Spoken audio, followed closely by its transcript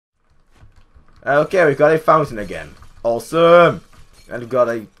Okay, we got a fountain again. Awesome! And we got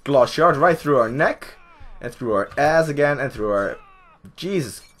a glass shard right through our neck. And through our ass again. And through our...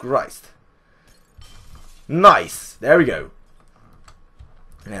 Jesus Christ. Nice! There we go.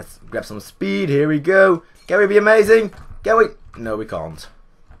 Let's grab some speed. Here we go. Can we be amazing? Can we? No, we can't.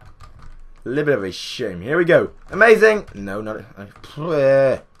 A little bit of a shame. Here we go. Amazing! No, not...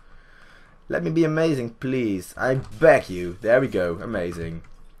 Let me be amazing, please. I beg you. There we go. Amazing.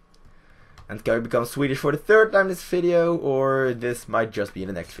 And can we become Swedish for the third time this video? Or this might just be in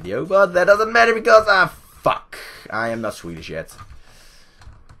the next video. But that doesn't matter because... fuck. I am not Swedish yet.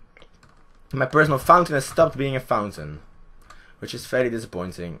 My personal fountain has stopped being a fountain. Which is fairly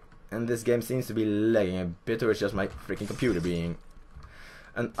disappointing. And this game seems to be lagging a bit, or it's just my freaking computer being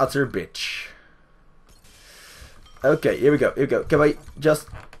an utter bitch. Okay, here we go, here we go. Can I just,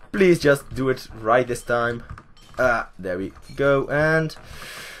 please just do it right this time? There we go, and...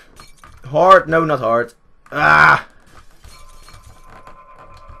 Hard, no, not hard. I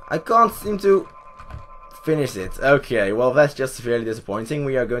can't seem to finish it. Okay, well that's just severely disappointing.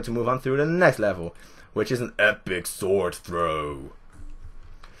 We are going to move on through the next level, which is an epic sword throw.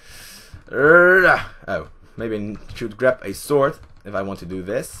 Oh, maybe I should grab a sword if I want to do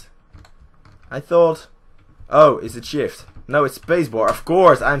this. I thought... Oh, is it shift? No, it's spacebar. Of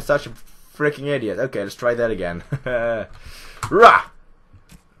course, I'm such a freaking idiot. Okay, let's try that again. Rah!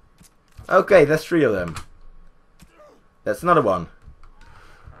 Okay, that's 3 of them. That's another one.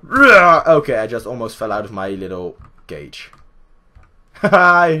 Rah! Okay, I just almost fell out of my little cage.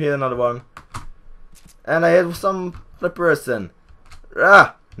 I hit another one. And I hit some other person.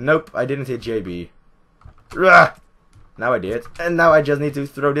 Ah! Nope, I didn't hit JB. Ah! Now I did. And now I just need to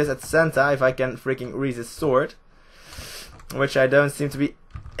throw this at Santa if I can freaking raise his sword. Which I don't seem to be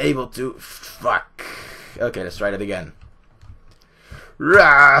able to. Fuck. Okay, let's try that again.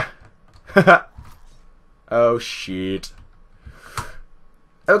 Rah! Oh shit.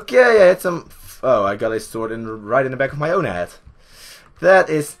 Okay, I had some... Oh, I got a sword right in the back of my own head. That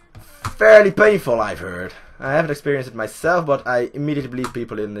is fairly painful, I've heard. I haven't experienced it myself, but I immediately believe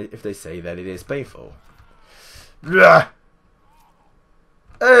people if they say that it is painful. Hey,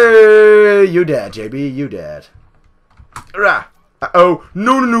 you dead, JB, you dead. Uh-oh,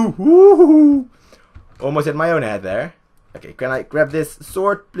 no. Woohoo! Almost hit my own head there. Okay, can I grab this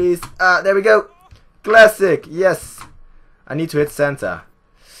sword, please? There we go. Classic, yes. I need to hit Santa.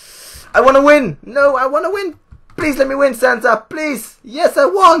 I want to win. No, I want to win. Please let me win, Santa. Please. Yes, I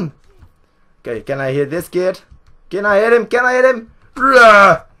won. Okay, can I hit this kid? Can I hit him? Can I hit him?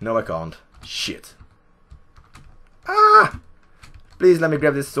 No, I can't. Shit. Please let me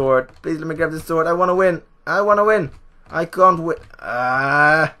grab this sword. Please let me grab this sword. I want to win. I want to win. I can't win.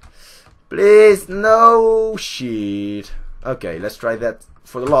 Please. No. Shit. Okay, let's try that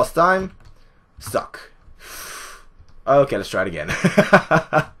for the last time. Suck. Okay, let's try it again.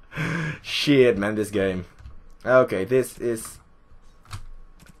 Shit, man, this game. Okay, this is...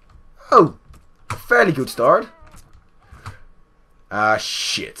 Oh, a fairly good start.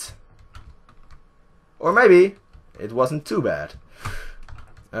 Shit. Or maybe it wasn't too bad.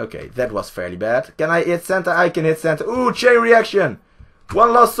 Okay, that was fairly bad. Can I hit Santa? I can hit Santa. Ooh, chain reaction.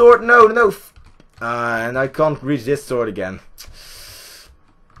 One last sword. No. And I can't reach this sword again.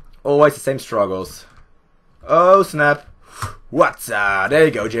 Always the same struggles. Oh, snap. What's there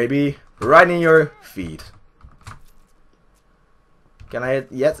you go, JB. Right in your feet. Can I hit?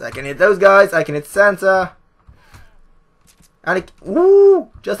 Yes, I can hit those guys. I can hit Santa. And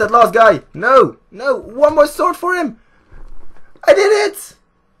woo! Just that last guy. No. One more sword for him. I did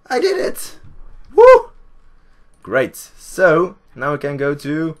it. Woo! Great. So now we can go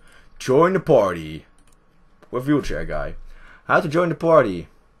to join the party with wheelchair guy. How to join the party?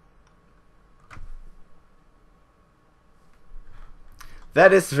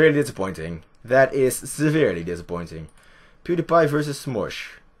 That is severely disappointing. PewDiePie versus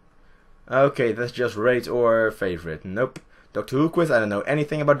Smosh. Okay, that's just rate or favorite. Nope. Doctor Who quiz. I don't know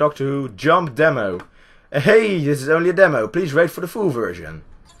anything about Doctor Who. Jump demo. Hey, this is only a demo. Please rate for the full version.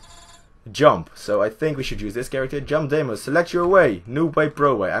 Jump. So I think we should use this character. Jump demo. Select your way. Noob way,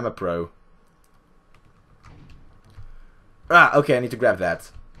 pro way. I'm a pro. Okay, I need to grab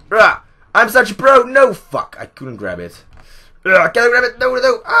that. I'm such a pro. No, fuck. I couldn't grab it. Can I grab it? No.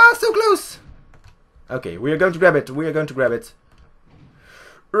 So close. Okay, we are going to grab it. With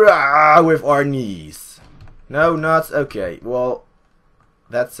our knees. No, not. Okay, well,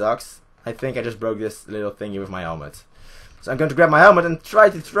 that sucks. I think I just broke this little thingy with my helmet. So I'm going to grab my helmet and try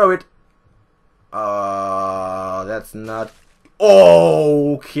to throw it. That's not...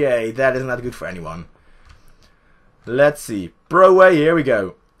 Okay, that is not good for anyone. Let's see. Pro way, here we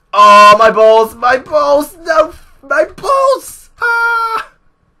go. Oh, my balls! My balls! No! My balls! Ah!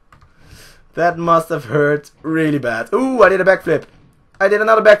 That must have hurt really bad. Ooh, I did a backflip. I did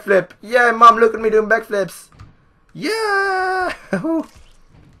another backflip. Yeah, Mom, look at me doing backflips. Yeah!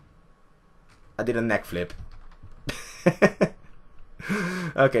 I did a neck flip.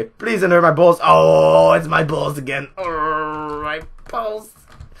 Okay, please don't hurt my balls. Oh, it's my balls again. Oh, my balls.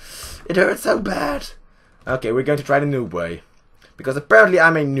 It hurts so bad. Okay, we're going to try the noob way. Because apparently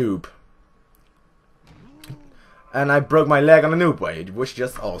I'm a noob. And I broke my leg on the noob way, which is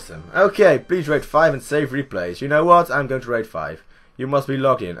just awesome. Okay, please rate 5 and save replays. You know what? I'm going to rate 5. You must be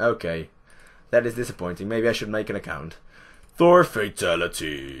logged in. Okay. That is disappointing. Maybe I should make an account. Thor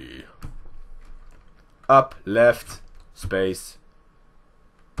Fatality. Up, left, space.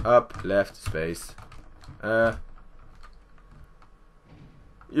 Up, left, space. Yeah!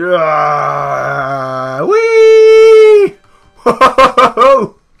 Whee!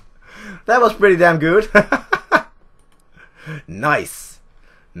 That was pretty damn good. Nice.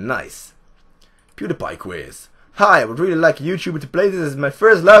 Nice. PewDiePie quiz. Hi, I would really like a YouTuber to play this as my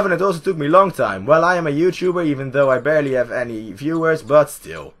first love, and it also took me a long time. Well, I am a YouTuber even though I barely have any viewers, but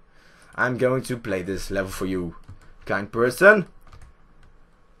still. I'm going to play this level for you, kind person.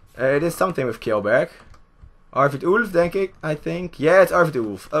 It is something with Kjellberg. Arvid Ulf, I think. Yeah, it's Arvid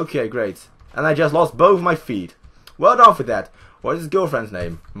Ulf. Okay, great. And I just lost both my feet. Well done for that. What is his girlfriend's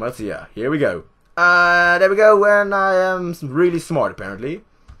name? Mattia. Here we go. There we go, and I am really smart apparently.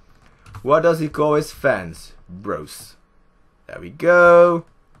 What does he call his fans? Bros. There we go.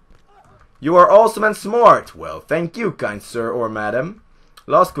 You are awesome and smart. Well, thank you, kind sir or madam.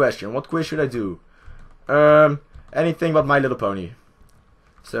 Last question. What quiz should I do? Anything but My Little Pony.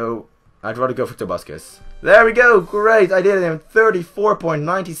 So, I'd rather go for Tobuscus. There we go. Great. I did it in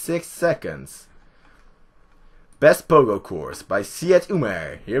 34.96 seconds. Best Pogo course by Siet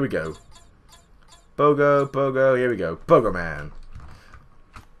Umer. Here we go. Pogo, here we go. Pogo Man.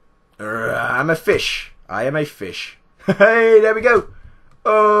 I'm a fish. I am a fish. Hey, there we go.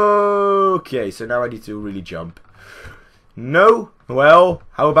 Okay, so now I need to really jump. No? Well,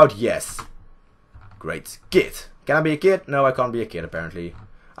 how about yes? Great. Kid. Can I be a kid? No, I can't be a kid apparently.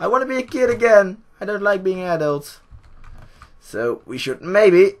 I want to be a kid again. I don't like being an adult. So we should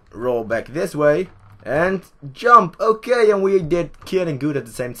maybe roll back this way and jump. Okay, and we did kid and good at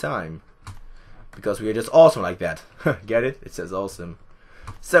the same time. Because we are just awesome like that. Get it? It says awesome.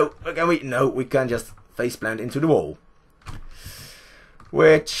 So, can we? No, we can just faceplant into the wall.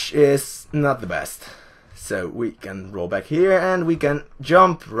 Which is not the best. So, we can roll back here and we can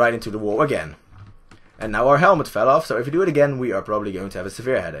jump right into the wall again. And now our helmet fell off, so if we do it again, we are probably going to have a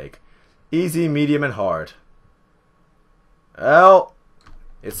severe headache. Easy, medium, and hard. Well,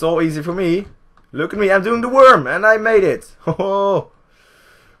 it's all easy for me. Look at me, I'm doing the worm, and I made it.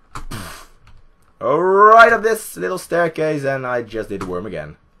 Right up this little staircase, and I just did the worm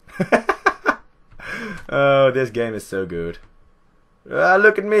again. Oh, this game is so good.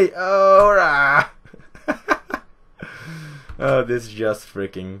 Look at me. Oh, rah. Oh, this is just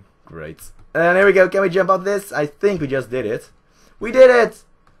freaking great. And here we go. Can we jump up this? I think we just did it. We did it!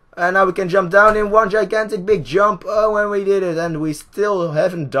 And now we can jump down in one gigantic big jump. Oh, and we did it. And we still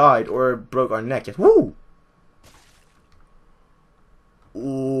haven't died or broke our neck yet. Woo!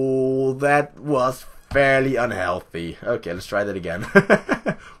 Ooh, that was fairly unhealthy. Okay, let's try that again.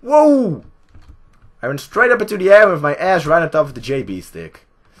 Whoa! I went straight up into the air with my ass right on top of the JB stick.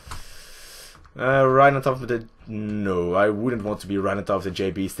 Right on top of the... No, I wouldn't want to be right on top of the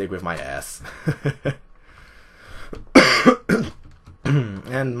JB stick with my ass.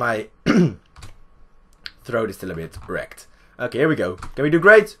 And my throat is still a bit wrecked. Okay, here we go. Can we do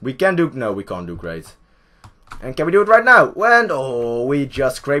great? We can do... No, we can't do great. And can we do it right now? And oh, we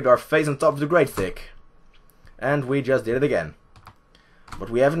just scraped our face on top of the great stick. And we just did it again. But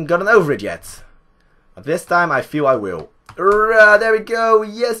we haven't gotten over it yet. But this time I feel I will. There we go.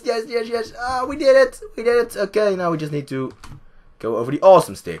 Yes, yes, yes, yes. Oh, we did it. We did it. Okay, now we just need to go over the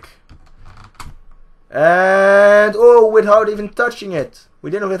awesome stick. And oh, without even touching it. We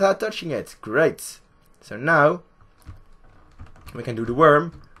did it without touching it. Great. So now we can do the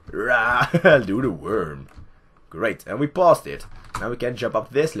worm. Do the worm. Great. And we paused it. Now we can jump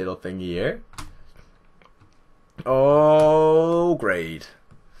up this little thing here. Oh, great.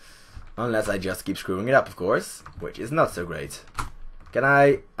 Unless I just keep screwing it up, of course, which is not so great. Can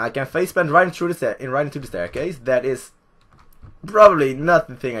I can faceplant right through the right into the staircase. That is probably not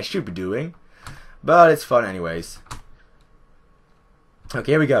the thing I should be doing, but it's fun anyways.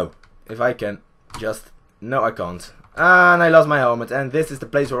 Okay, here we go. If I can just... No, I can't. And I lost my helmet, and this is the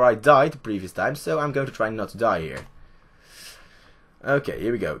place where I died the previous time, so I'm going to try not to die here. Okay,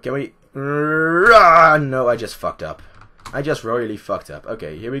 here we go. Can we... No, I just fucked up. I just royally fucked up.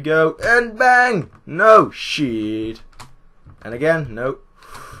 Okay, here we go. And bang! No, shit. And again, no.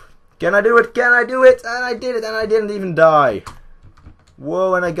 Can I do it? Can I do it? And I did it, and I didn't even die.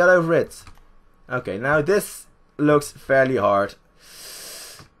 Whoa, and I got over it. Okay, now this looks fairly hard.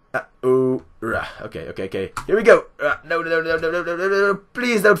 Okay. Here we go. No.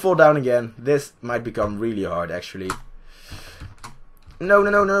 Please don't fall down again. This might become really hard, actually.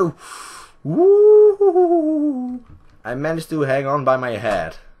 No. Woo! I managed to hang on by my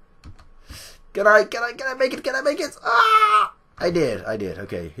head. Can I make it? Can I make it? Ah! I did.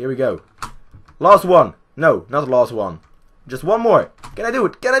 Okay, here we go. Last one. No, not the last one. Just one more. Can I do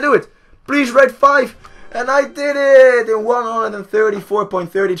it? Can I do it? Please rate 5. And I did it in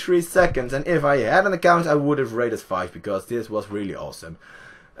 134.33 seconds. And if I had an account, I would have rated 5 because this was really awesome.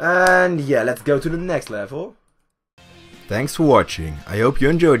 And yeah, let's go to the next level. Thanks for watching. I hope you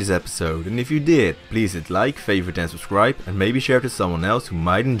enjoyed this episode, and if you did, please hit like, favorite and subscribe, and maybe share it to someone else who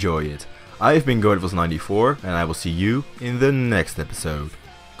might enjoy it. I have been GoatWas94, and I will see you in the next episode.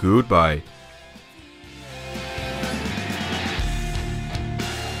 Goodbye.